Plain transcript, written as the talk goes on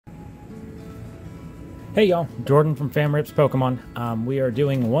Hey y'all, Jordan from FamRips Pokemon. We are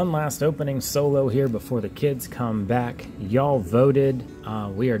doing one last opening solo here before the kids come back. Y'all voted.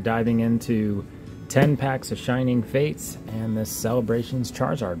 We are diving into 10 packs of Shining Fates and this Celebrations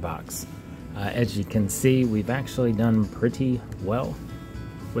Charizard box. As you can see, we've actually done pretty well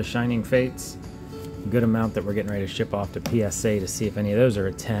with Shining Fates. A good amount that we're getting ready to ship off to PSA to see if any of those are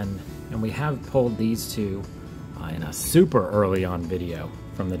a 10. And we have pulled these two in a super early on video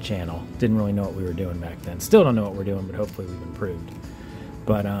from the channel. Didn't really know what we were doing back then. Still don't know what we're doing, but hopefully we've improved.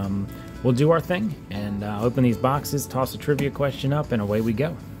 But we'll do our thing and open these boxes, toss a trivia question up, and away we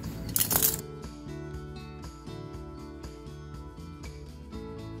go.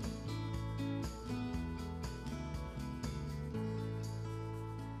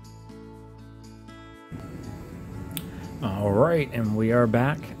 Alright, and we are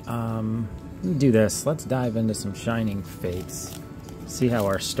back. Let me do this. Let's dive into some Shining Fates. See how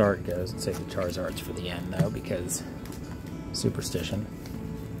our start goes. Let's save the Charizards for the end, though, because superstition.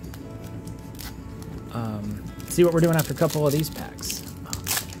 See what we're doing after a couple of these packs.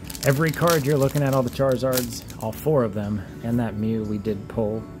 Every card you're looking at, all the Charizards, all 4 of them, and that Mew we did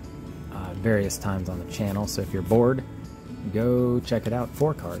pull various times on the channel. So if you're bored, go check it out.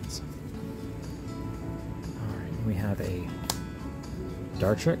 4 cards. Alright, we have a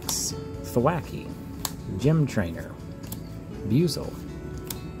Dartrix, Thwackey, Gym Trainer, Buzel,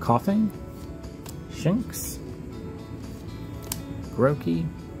 Coughing, Shinx, Grookey,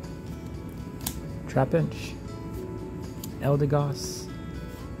 Trapinch, Eldegoss,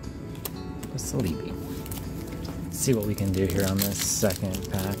 Celebi. Let's see what we can do here on this second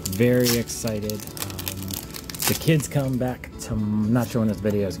pack. Very excited. The kids come back to, I'm not sure when this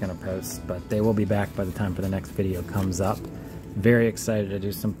video is going to post, but they will be back by the time for the next video comes up. Very excited to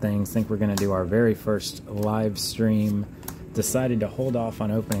do some things. Think we're going to do our very first live stream. Decided to hold off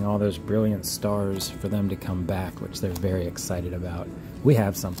on opening all those brilliant stars for them to come back, which they're very excited about. We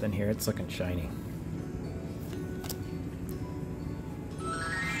have something here. It's looking shiny.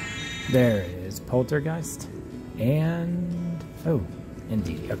 There it is. Poltergeist. And... oh,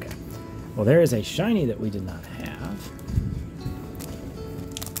 indeed. Okay. Well, there is a shiny that we did not have.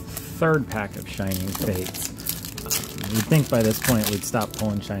 Third pack of Shining Fates. You'd think by this point we'd stop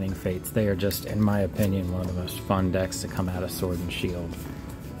pulling Shining Fates. They are just, in my opinion, one of the most fun decks to come out of Sword and Shield.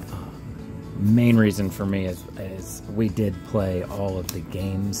 Main reason for me is we did play all of the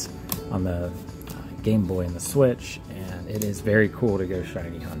games on the Game Boy and the Switch, and it is very cool to go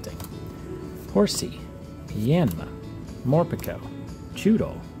shiny hunting. Horsey, Yanma, Morpeko,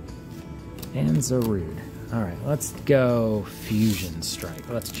 Choodle, and Zarude. Alright, let's go Fusion Strike.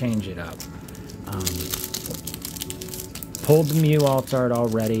 Let's change it up. Pulled the Mew Alt-Art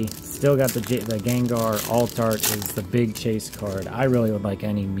already. Still got the Gengar Alt-Art is the big chase card. I really would like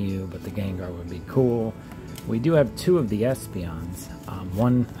any Mew, but the Gengar would be cool. We do have 2 of the Espeons.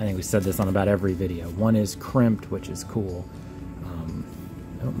 One, I think we said this on about every video. One is crimped, which is cool.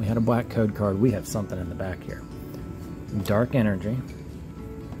 Oh, we had a black code card. We have something in the back here. Dark Energy.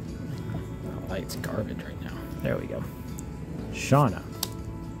 The light's garbage right now. There we go. Shauna.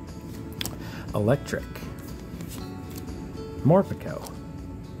 Electric. Morpeko,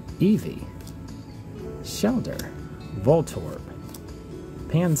 Eevee, Shelder, Voltorb,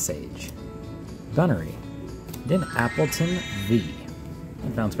 Pansage, Gunnery, then Appleton V.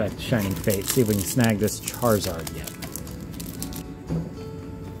 I'll bounce back to Shining Fate, see if we can snag this Charizard yet.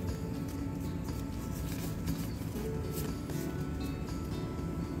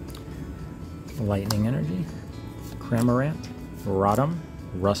 Lightning Energy, Cramorant, Rotom,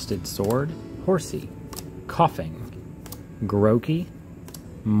 Rusted Sword, Horsey, Coughing, Grookey,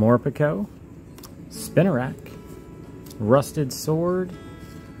 Morpeko, Spinarak, Rusted Sword,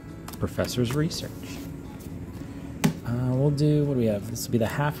 Professor's Research. We'll do, what do we have? This will be the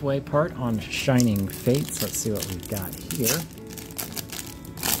halfway part on Shining Fates. Let's see what we've got here.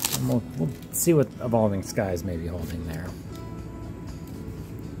 And we'll see what Evolving Skies may be holding there.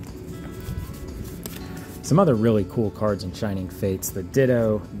 Some other really cool cards in Shining Fates. The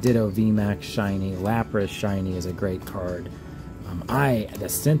Ditto VMAX Shiny, Lapras Shiny is a great card. The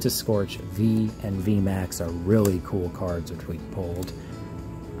Centiskorch V and VMAX are really cool cards which we pulled.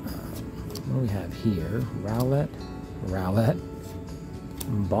 What do we have here? Rowlet,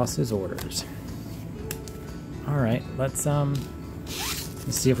 Boss's Orders. Alright, let's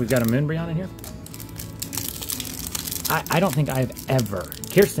see if we've got a Moonbreon in here. I don't think I've ever,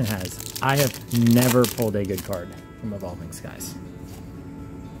 Kirsten has, I have never pulled a good card from Evolving Skies.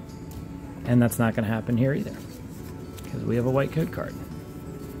 And that's not going to happen here either, because we have a white code card.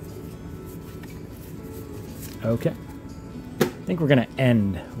 Okay. think we're going to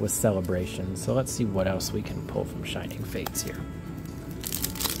end with celebrations, so let's see what else we can pull from Shining Fates here.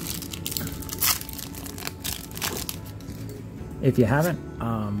 If you haven't,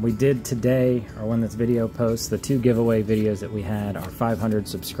 we did today, or when this video posts, the 2 giveaway videos that we had. Our 500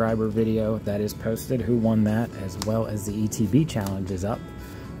 subscriber video that is posted, who won that, as well as the ETB challenge is up.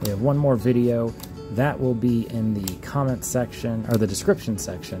 We have one more video that will be in the comment section, or the description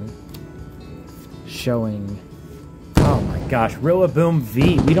section, showing, oh my gosh, Rillaboom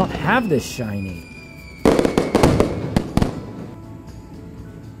V. We don't have this shiny.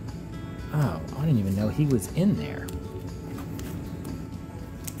 Oh, I didn't even know he was in there.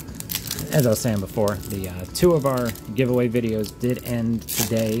 As I was saying before, the 2 of our giveaway videos did end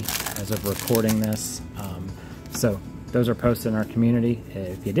today as of recording this. So those are posted in our community.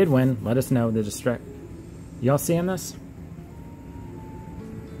 If you did win, let us know. Y'all seeing this?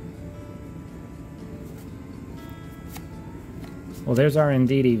 Well, there's our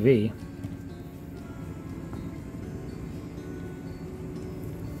Indeedee V.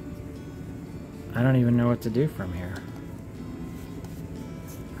 I don't even know what to do from here.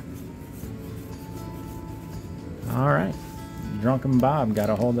 Alright, Drunken Bob got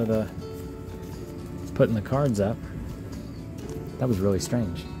a hold of the putting the cards up. That was really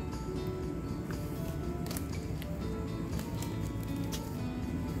strange.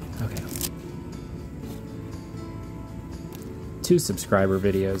 Okay. 2 subscriber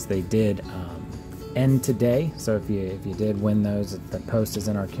videos. They did end today, so if you did win those, the post is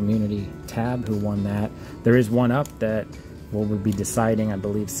in our community tab who won that. There is one up that we'll be deciding, I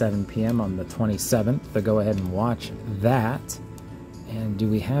believe, 7 p.m. on the 27th, so go ahead and watch that. And do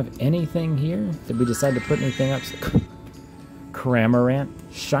we have anything here? Did we decide to put anything up? Cramorant,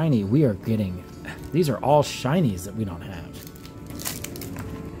 shiny. We are getting, these are all shinies that we don't have.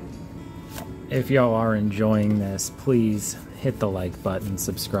 If y'all are enjoying this, please hit the like button,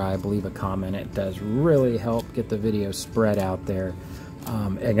 subscribe, leave a comment. It does really help get the video spread out there.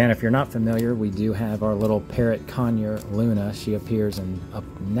 Again, if you're not familiar, we do have our little Parrot Conure Luna. She appears in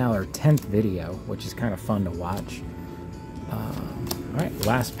now her 10th video, which is kind of fun to watch. Alright,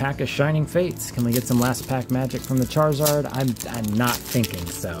 last pack of Shining Fates. Can we get some last pack magic from the Charizard? I'm not thinking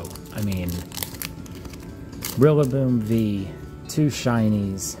so. I mean, Rillaboom V, 2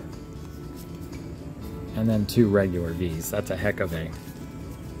 shinies, and then 2 regular Vs. That's a heck of a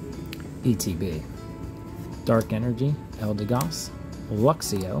ETB. Dark Energy, Eldegoss,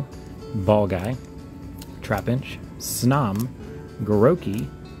 Luxio, Ball Guy, Trapinch, Snom, Goroki,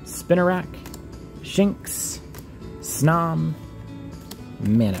 Spinarak, Shinx, Snom,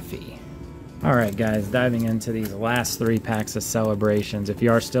 Manaphy. Alright guys, diving into these last 3 packs of celebrations. If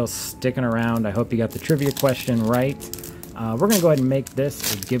you are still sticking around, I hope you got the trivia question right. We're going to go ahead and make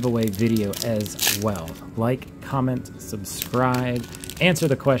this a giveaway video as well. Like, comment, subscribe, answer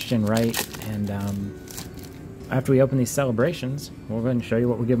the question right, and after we open these celebrations, we'll go ahead and show you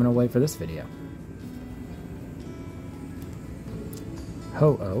what we're giving away for this video.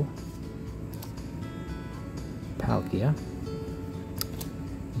 Ho-Oh, Palkia,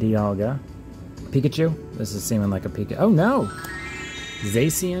 Dialga, Pikachu. This is seeming like a Pikachu. Oh no!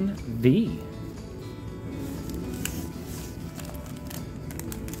 Zacian V.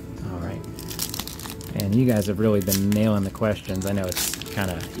 Alright. And you guys have really been nailing the questions. I know it's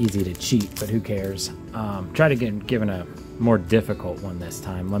kind of easy to cheat, but who cares? Try to get given a more difficult one this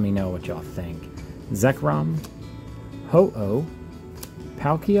time. Let me know what y'all think. Zekrom, Ho-Oh,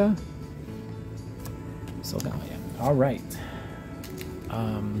 Palkia, Solgaleo. All right.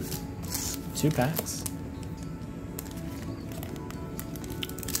 2 packs.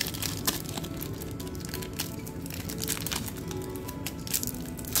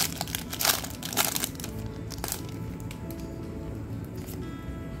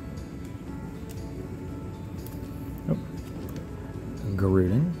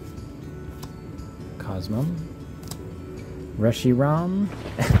 Garudin, Cosmo, Reshiram,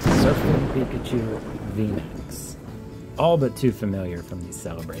 Surfing Pikachu VMAX. All but 2 familiar from these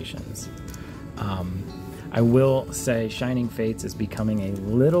celebrations. I will say Shining Fates is becoming a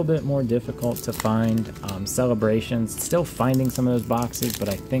little bit more difficult to find. Celebrations, still finding some of those boxes, but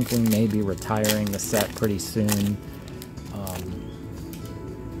I think we may be retiring the set pretty soon.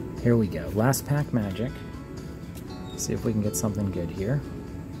 Here we go. Last pack magic. See if we can get something good here.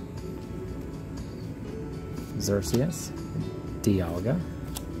 Xerxes, Dialga,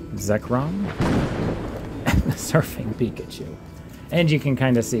 Zekrom, Surfing Pikachu. And you can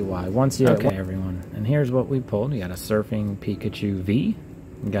kind of see why. Once you... Okay, everyone. And here's what we pulled. We got a Surfing Pikachu V.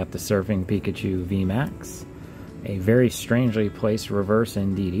 We got the Surfing Pikachu VMAX. A very strangely placed reverse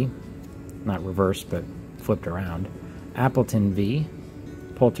Indeedee. Not reversed, but flipped around. Appleton V,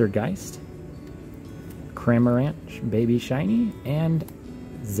 Poltergeist, Cramorant Baby Shiny, and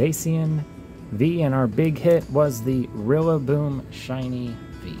Zacian V, and our big hit was the Rillaboom Shiny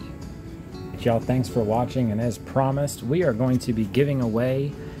V. Y'all, thanks for watching, and as promised, we are going to be giving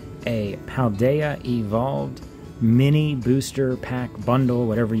away a Paldea Evolved mini booster pack bundle,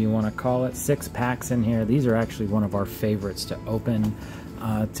 whatever you want to call it. 6 packs in here. These are actually one of our favorites to open.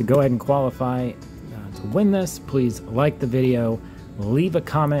 To go ahead and qualify to win this, please like the video, leave a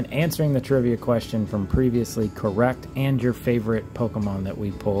comment answering the trivia question from previously correct, and your favorite Pokemon that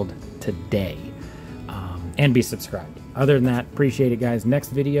we pulled today, and be subscribed. Other than that, appreciate it, guys. Next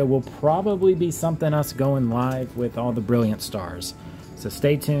video will probably be something us going live with all the Brilliant Stars, so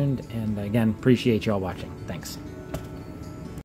stay tuned, and again, appreciate y'all watching. Thanks.